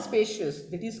 Small and spacious,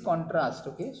 that is contrast.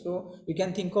 Okay, so you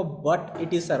can think of, but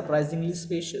it is surprisingly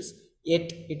spacious,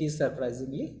 yet it is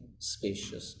surprisingly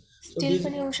spacious. So Still these,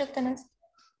 पण येऊ शकतं ना.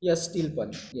 yes, still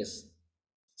pun, yes,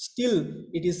 still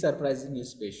it is surprisingly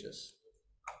spacious.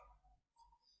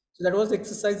 So that was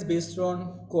exercise based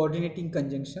on coordinating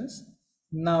conjunctions.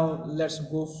 Now let's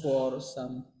go for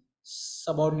some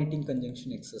subordinating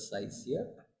conjunction exercise here.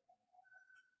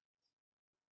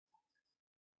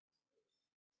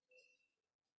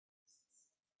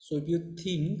 So if you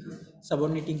think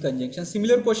subordinating conjunctions,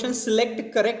 similar question,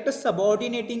 select correct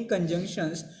subordinating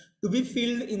conjunctions to be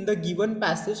filled in the given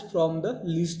passage from the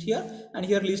list here. And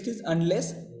here list is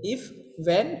unless, if,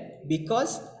 when,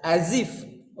 because, as if,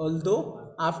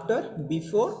 although, after,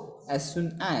 before, as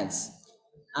soon as.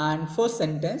 And first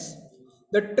sentence,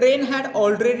 the train had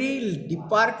already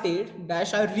departed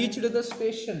dash I reached the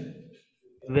station.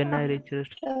 When I reach the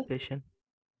station.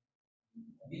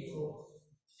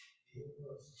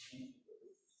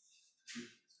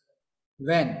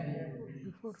 When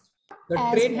the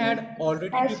As train when. had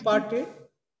already departed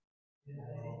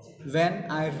when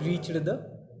I reached the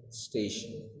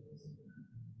station.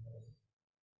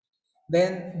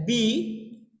 Then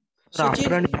B, Sir,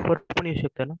 after and Sachin, before पण येऊ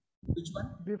शकतं ना? which one?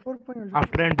 Before पण येऊ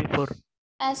After and before.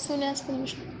 As soon as पण येऊ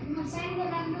शकतं.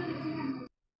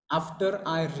 After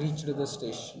I reached the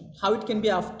station. How it can be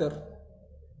after?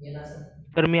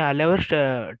 तर मी आल्यावर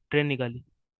ट्रेन निघाली.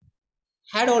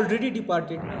 Had already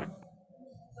departed. No?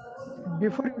 शकतो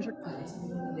बिफोर येऊ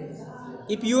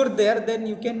शकतो If you are there, then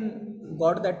you can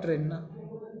got that train. Na?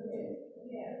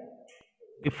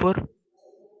 Before.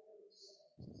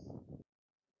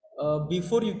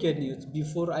 Before you can use.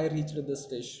 Before I reached the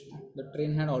station. The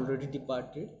train had already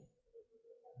departed.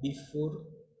 Before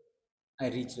I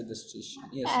reached the station.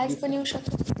 Yes. As Before. पण येऊ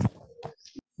शकतं.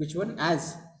 Which one?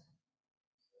 As.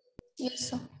 Yes,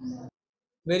 sir.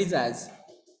 Where is as?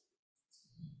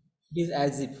 It is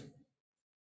as if.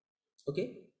 Okay.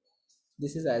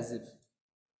 This is as if.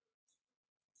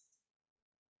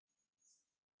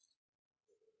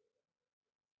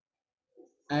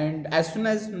 And as soon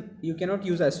as, you cannot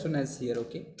use as soon as here.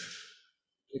 Okay.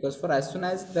 Because for as soon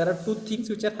as, there are two things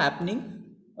which are happening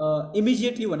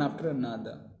immediately one after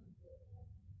another.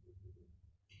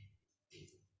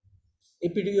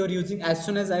 If you are using as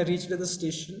soon as I reached the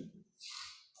station,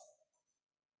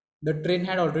 the train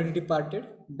had already departed,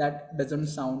 that doesn't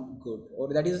sound good,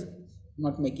 or that is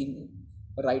not making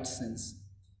right sense.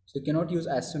 So you cannot use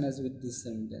as soon as with this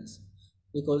sentence,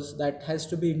 because that has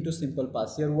to be into simple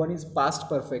past. Here one is past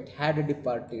perfect, had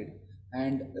departed,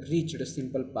 and reached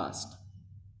simple past.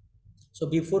 So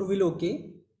before will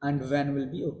okay and when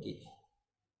will be okay.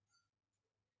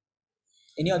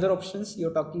 Any other options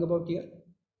you're talking about here?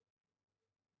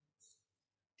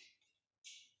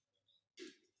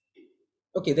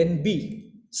 Okay, then B.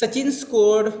 Sachin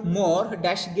scored more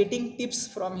dash getting tips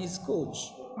from his coach.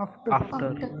 After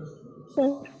After.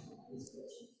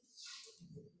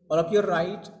 All of you are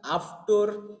right.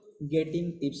 After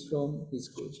getting tips from his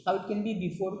coach. How it can be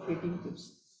before getting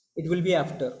tips? It will be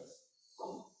after.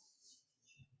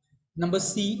 Number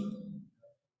C.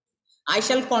 I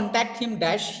shall contact him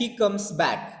dash he comes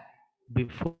back.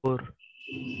 Before.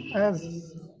 As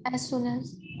As soon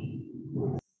as.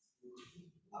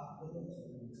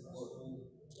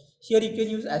 Here you can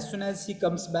use as soon as he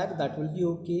comes back. That will be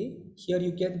okay. Here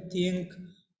you can think.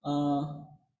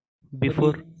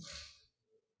 Before. Maybe,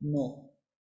 no.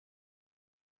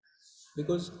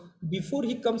 Because before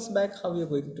he comes back, how we are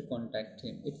going to contact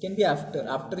him? It can be after.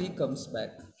 After he comes back.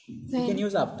 You can When.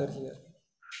 use after here.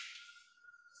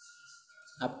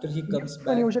 After he comes पण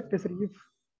back. येऊ शकते sir if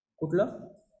कुठलं?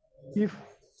 If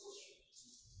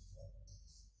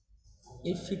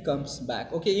If he comes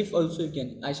back. Okay, if also you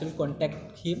can. I shall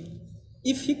contact him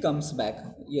if he comes back.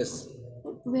 Yes.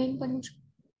 When पण येऊ शकतं.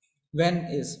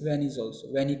 When is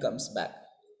also when he comes back.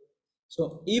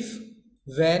 So if,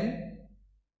 when,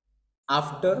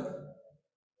 after,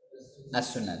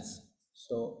 as soon as.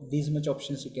 So these much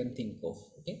options you can think of.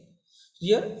 Okay.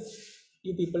 Here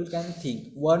you people can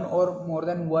think one or more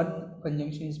than one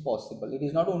conjunction is possible. It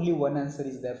is not only one answer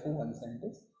is there for one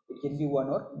sentence. It can be one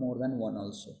or more than one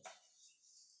also.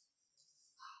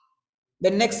 The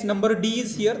next number D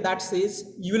is here, that says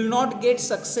you will not get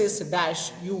success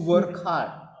dash you work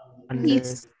hard.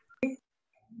 Unless.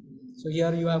 So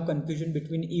here you have confusion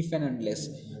between if and unless.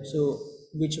 So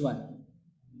which one?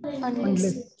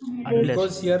 Unless. Unless.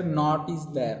 Because here not is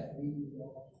there.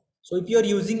 So if you are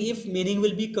using if, meaning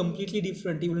will be completely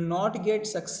different. You will not get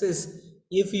success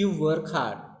if you work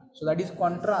hard. So that is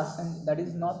contrast and that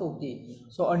is not okay.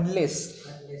 So unless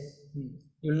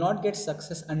you will not get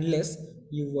success unless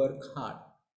you work hard.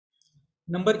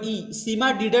 Number E,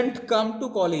 Seema didn't come to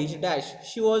college dash.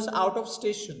 She was out of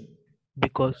station.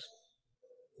 Because.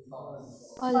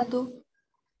 Although.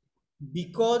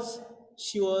 Because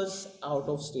she was out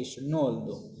of station. No,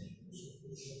 although.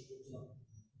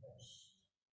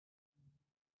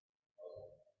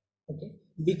 Okay.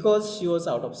 Because she was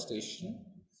out of station.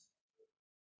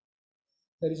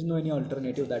 There is no any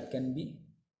alternative that can be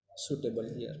suitable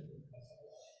here.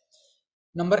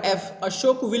 Number F,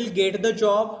 Ashok will get the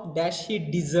job dash he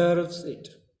deserves it.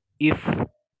 If.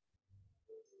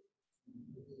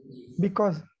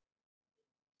 Because.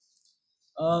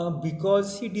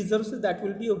 Because he deserves it, that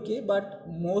will be okay, but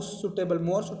more suitable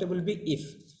will be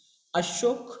if.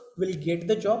 Ashok will get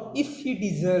the job if he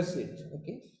deserves it.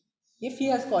 Okay. If he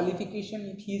has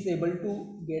qualification, if he is able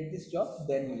to get this job,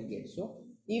 then he will get. So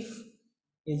if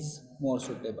is more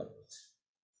suitable.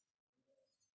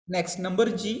 Next, number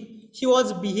G, he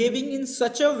was behaving in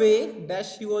such a way that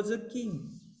he was a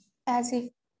king. As if.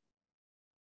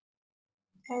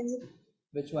 As if.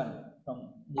 Which one from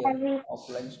here?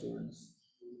 Offline students.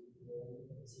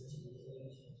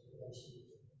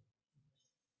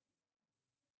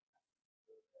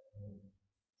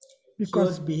 He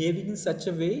was Because. behaving in such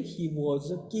a way he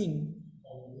was a king.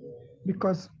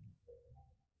 Because.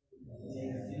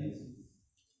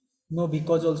 No,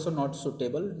 because also not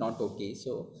suitable, not okay.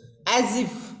 So as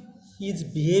if he is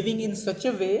behaving in such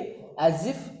a way as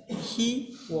if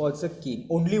he was a king.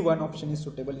 Only one option is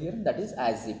suitable here, that is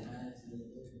as if.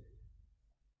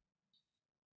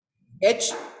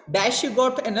 H dash, he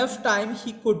got enough time,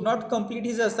 he could not complete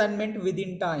his assignment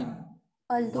within time.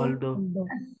 Although.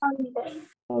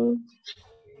 Although.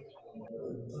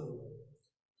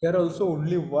 Here also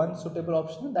only one suitable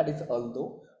option, that is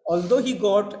although. Although he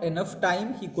got enough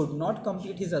time, he could not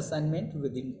complete his assignment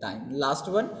within time. Last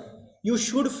one, you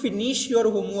should finish your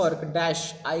homework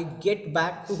dash I get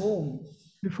back to home.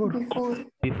 Before.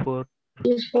 Before.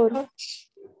 Before.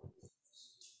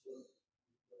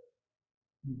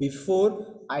 Before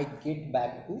I get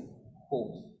back to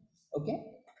home. Okay.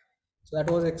 So that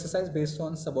was exercise based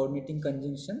on subordinating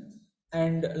conjunction.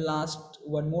 And last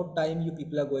one more time, you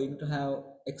people are going to have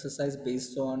exercise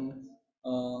based on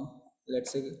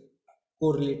let's say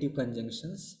correlative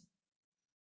conjunctions.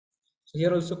 So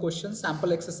here also question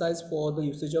sample exercise for the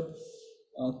usage of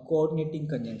coordinating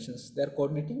conjunctions. They are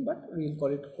coordinating, but we will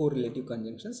call it correlative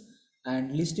conjunctions.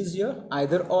 And list is here: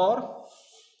 either or,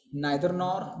 neither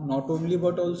nor, not only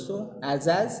but also, as,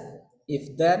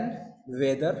 if then,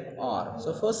 whether or.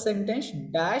 So first sentence,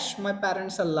 dash my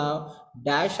parents allow,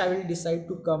 dash I will decide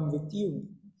to come with you.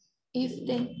 If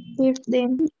then. If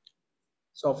then.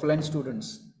 So offline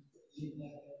students.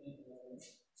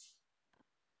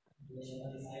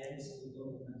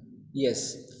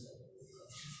 Yes.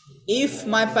 If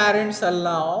my parents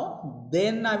allow,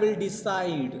 then I will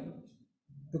decide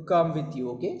to come with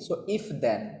you. Okay. So if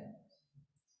then.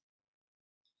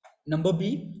 Number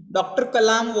B, Dr.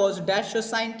 Kalam was dash a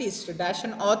scientist, dash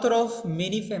an author of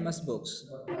many famous books.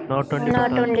 Not only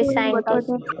Not but only also.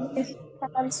 scientists.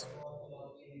 Also.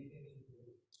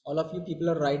 All of you people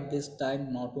are right this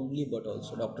time, not only but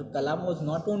also. Dr. Kalam was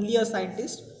not only a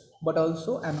scientist but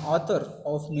also an author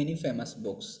of many famous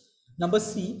books. Number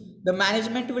C, the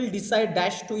management will decide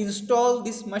dash to install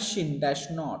this machine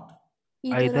dash not.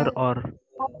 Either or.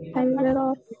 Either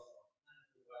or.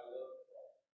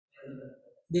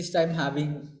 This time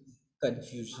having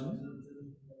confusion.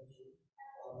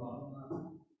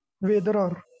 Whether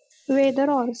or. Whether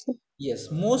also.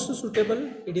 Yes, most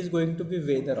suitable it is going to be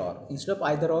whether or. Instead of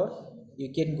either or,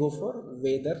 you can go for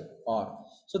whether or.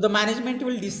 So the management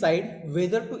will decide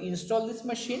whether to install this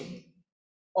machine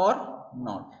or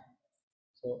not.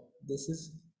 So this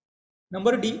is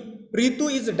number D.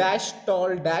 Ritu is dash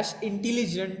tall dash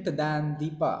intelligent than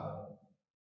Deepa.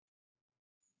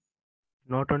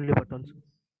 Not only but also.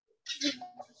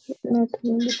 Not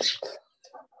only.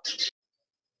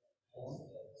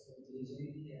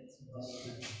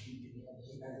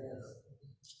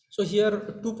 So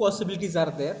here two possibilities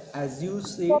are there. As you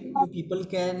said, you people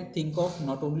can think of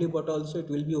not only but also, it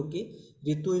will be okay.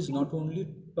 Ritu is not only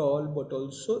tall but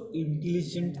also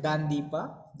intelligent than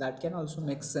Deepa. That can also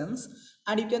make sense.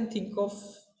 And you can think of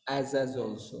as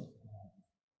also.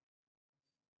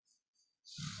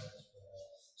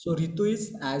 So Ritu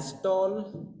is as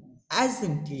tall, as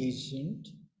intelligent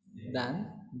than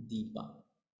Deepa.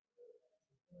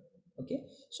 Okay.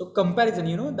 So comparison,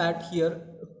 you know that here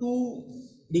 2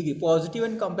 degree, positive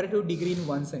and comparative degree in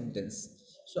one sentence.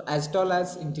 So as tall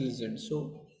as intelligent.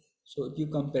 So So if you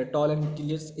compare tall and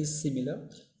intelligence is similar,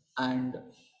 and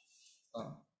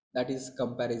that is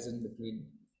comparison between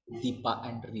Deepa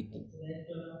and Ritu.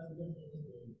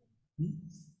 Hmm?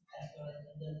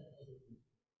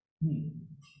 Hmm.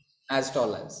 As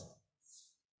tall as.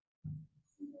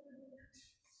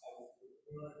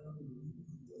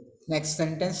 Next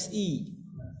sentence E.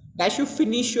 As you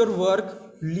finish your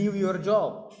work, leave your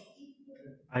job.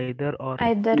 Either or.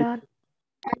 Either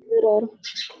or.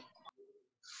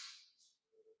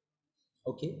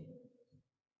 Okay.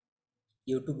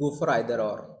 You have to go for either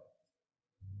or.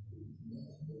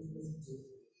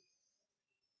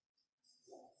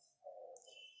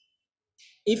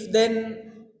 If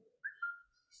then,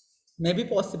 maybe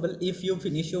possible if you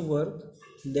finish your work,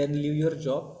 then leave your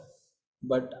job,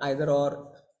 but either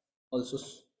or also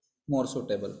more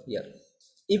suitable here.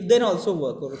 If then also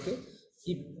work, okay?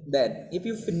 If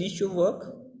you finish your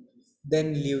work,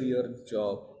 then leave your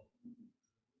job.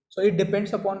 So it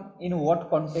depends upon in what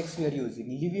context we are using.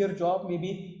 Leave your job,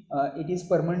 maybe it is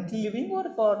permanently living, or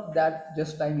for that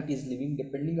just time it is living,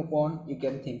 depending upon you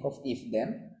can think of if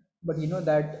then. But you know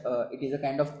that it is a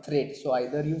kind of threat. So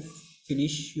either you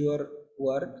finish your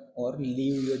work or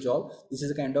leave your job. This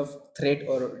is a kind of threat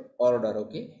or order,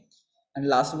 okay? And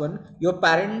last one, your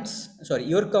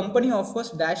company offers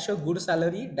dash a good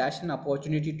salary, dash an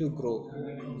opportunity to grow.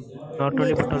 Not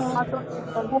only but also.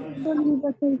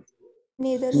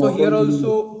 Neither So nor. here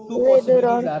also two Whether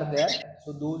possibilities or. are there.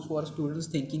 So those who are students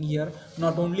thinking here,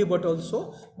 not only but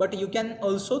also, but you can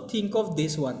also think of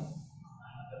this one.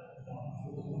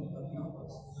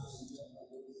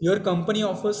 Your company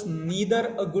offers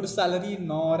neither a good salary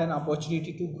nor an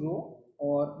opportunity to grow,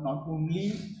 or not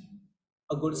only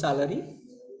a good salary,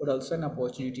 but also an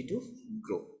opportunity to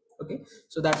grow. Okay,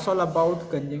 so that's all about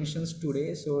conjunctions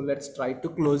today. So let's try to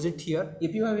close it here.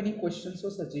 If you have any questions or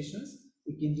suggestions,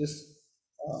 you can just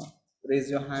uh,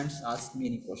 raise your hands, ask me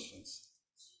any questions.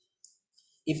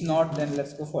 If not, then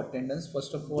let's go for attendance.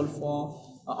 First of all, for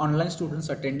online students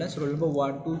attendance, roll number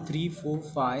 1, 2, 3, 4,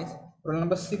 5, roll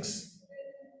number 6.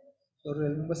 So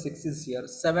roll number 6 is here.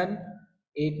 7,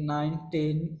 8, 9,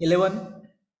 10, 11,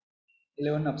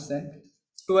 11 absent.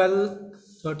 12,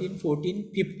 13,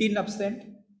 14, 15 absent.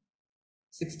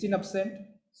 16 absent.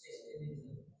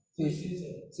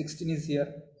 16 is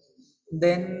here.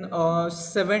 Then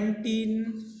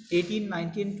 17, 18,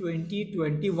 19, 20,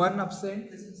 21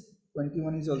 absent.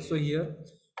 21 is also here.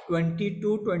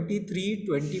 22, 23,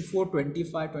 24,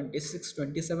 25, 26,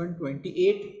 27,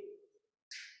 28.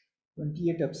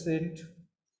 28 absent.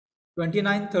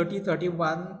 29, 30,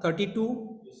 31,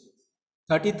 32,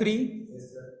 33,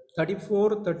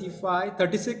 34, 35,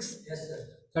 36,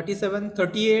 37,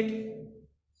 38,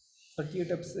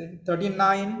 38 absent,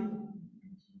 39,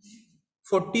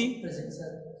 40,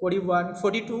 41,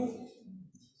 42,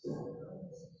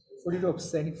 42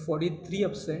 absent, 43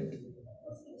 absent,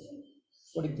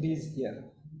 43 is here.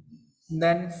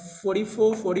 Then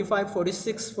 44, 45,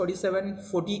 46, 47,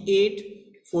 48,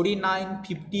 49,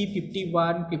 50,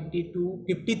 51, 52,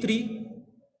 53,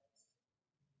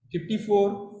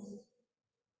 54,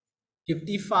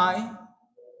 55,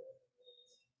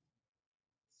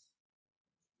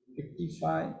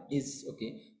 55 is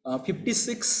okay.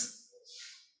 56,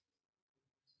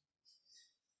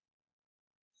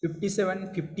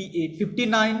 57, 58,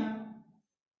 59,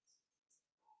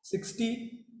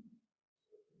 60,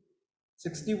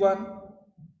 61,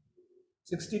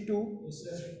 62,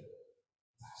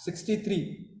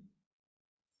 63.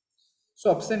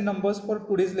 So absent numbers for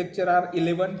today's lecture are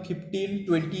 11, 15,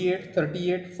 28,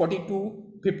 38,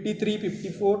 42, 53,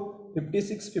 54,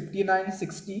 56, 59,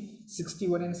 60,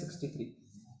 61 and 63.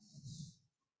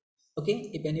 Okay,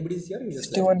 if anybody is here, you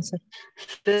just let me 61, sir.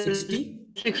 know. 60?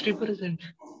 60%.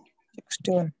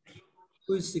 61.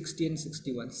 Who is 60 and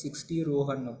 61? 60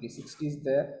 Rohan, okay, 60 is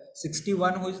there.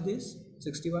 61, who is this?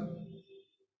 61?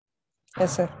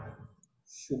 Yes, sir.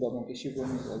 Shubham, okay,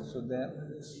 Shubham is also there.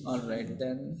 Alright,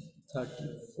 then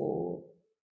 34.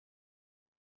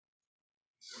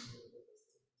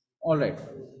 Alright.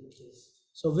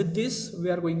 So with this, we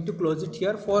are going to close it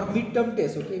here for midterm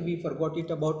test. Okay, we forgot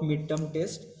it about midterm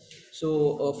test.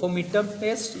 So for midterm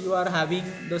test, you are having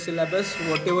the syllabus,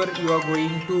 whatever you are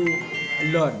going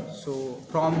to learn. So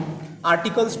from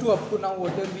articles to up to now,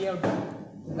 whatever we have done,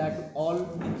 that all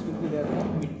things will be there for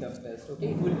midterm test. Okay,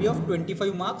 it will be of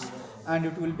 25 marks and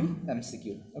it will be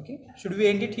MCQ. Okay, should we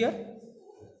end it here?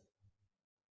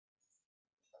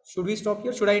 Should we stop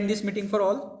here? Should I end this meeting for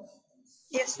all?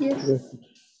 Yes.